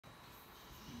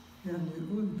Yani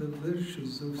all the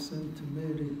virtues of Saint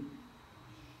Mary,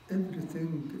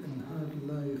 everything in her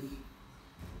life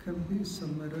can be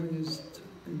summarized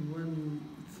in one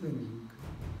thing,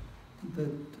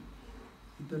 that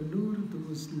the Lord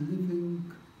was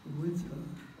living with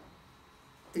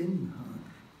her, in her,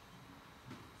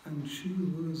 and she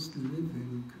was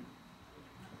living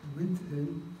with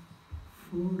him,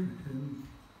 for him,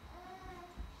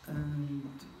 and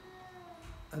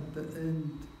at the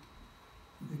end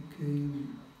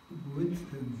became with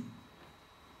him.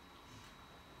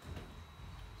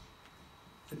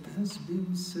 It has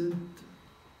been said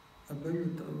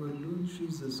about our Lord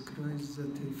Jesus Christ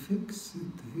that he fixed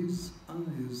his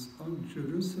eyes on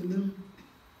Jerusalem.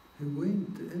 He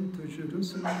went into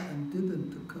Jerusalem and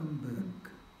didn't come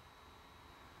back.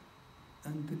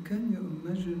 And can you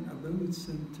imagine about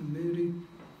Saint Mary?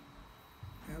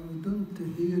 We don't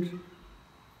hear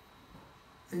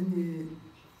any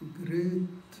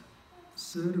great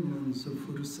sermons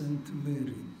for Saint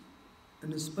Mary,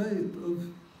 in spite of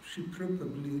she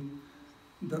probably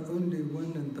the only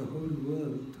one in the whole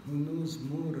world who knows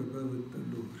more about the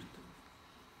Lord.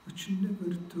 But she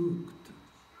never talked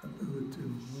about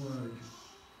him. Why?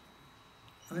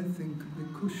 I think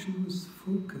because she was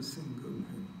focusing on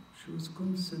him. She was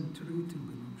concentrating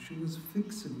on him. She was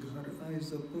fixing her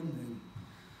eyes upon him.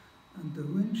 And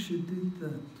when she did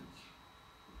that,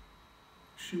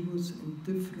 she was in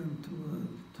different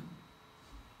world.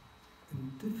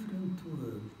 In different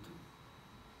world.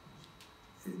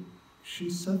 She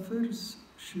suffers,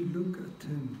 she look at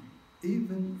him,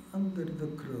 even under the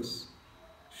cross.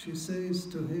 She says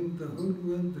to him, the whole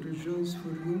world rejoice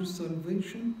for your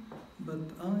salvation, but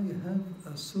I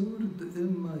have a sword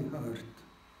in my heart.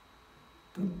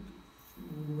 That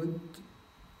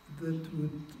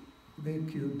would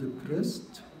make you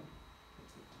depressed?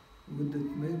 Would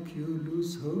it make you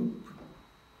lose hope?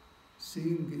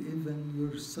 Seeing even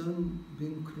your son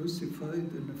being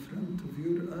crucified in front of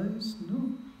your eyes?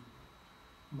 No.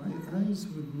 My eyes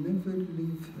would never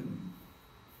leave him.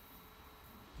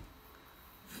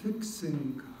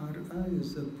 Fixing her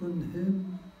eyes upon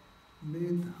him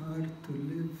made her to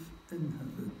live in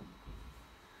heaven.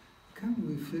 Can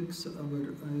we fix our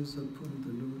eyes upon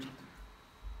the Lord?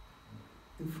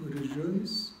 If we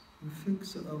rejoice, we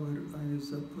fix our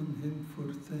eyes upon him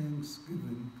for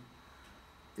thanksgiving.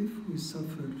 If we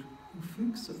suffer, we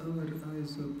fix our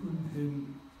eyes upon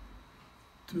him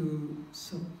to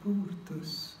support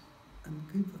us and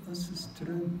give us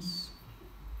strength.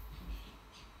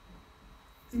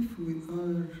 If we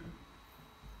are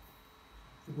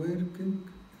working,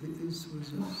 he is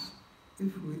with us.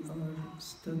 If we are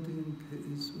studying, he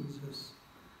is with us.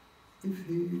 If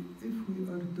we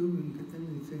are doing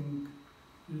anything,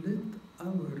 let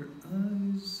our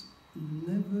eyes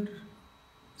never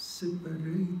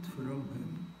separate from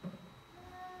him.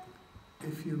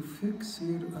 If you fix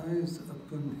your eyes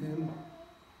upon him,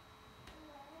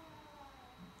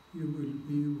 you will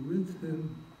be with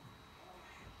him,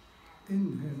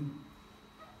 in him,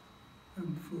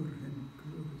 and for him.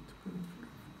 Glory to God.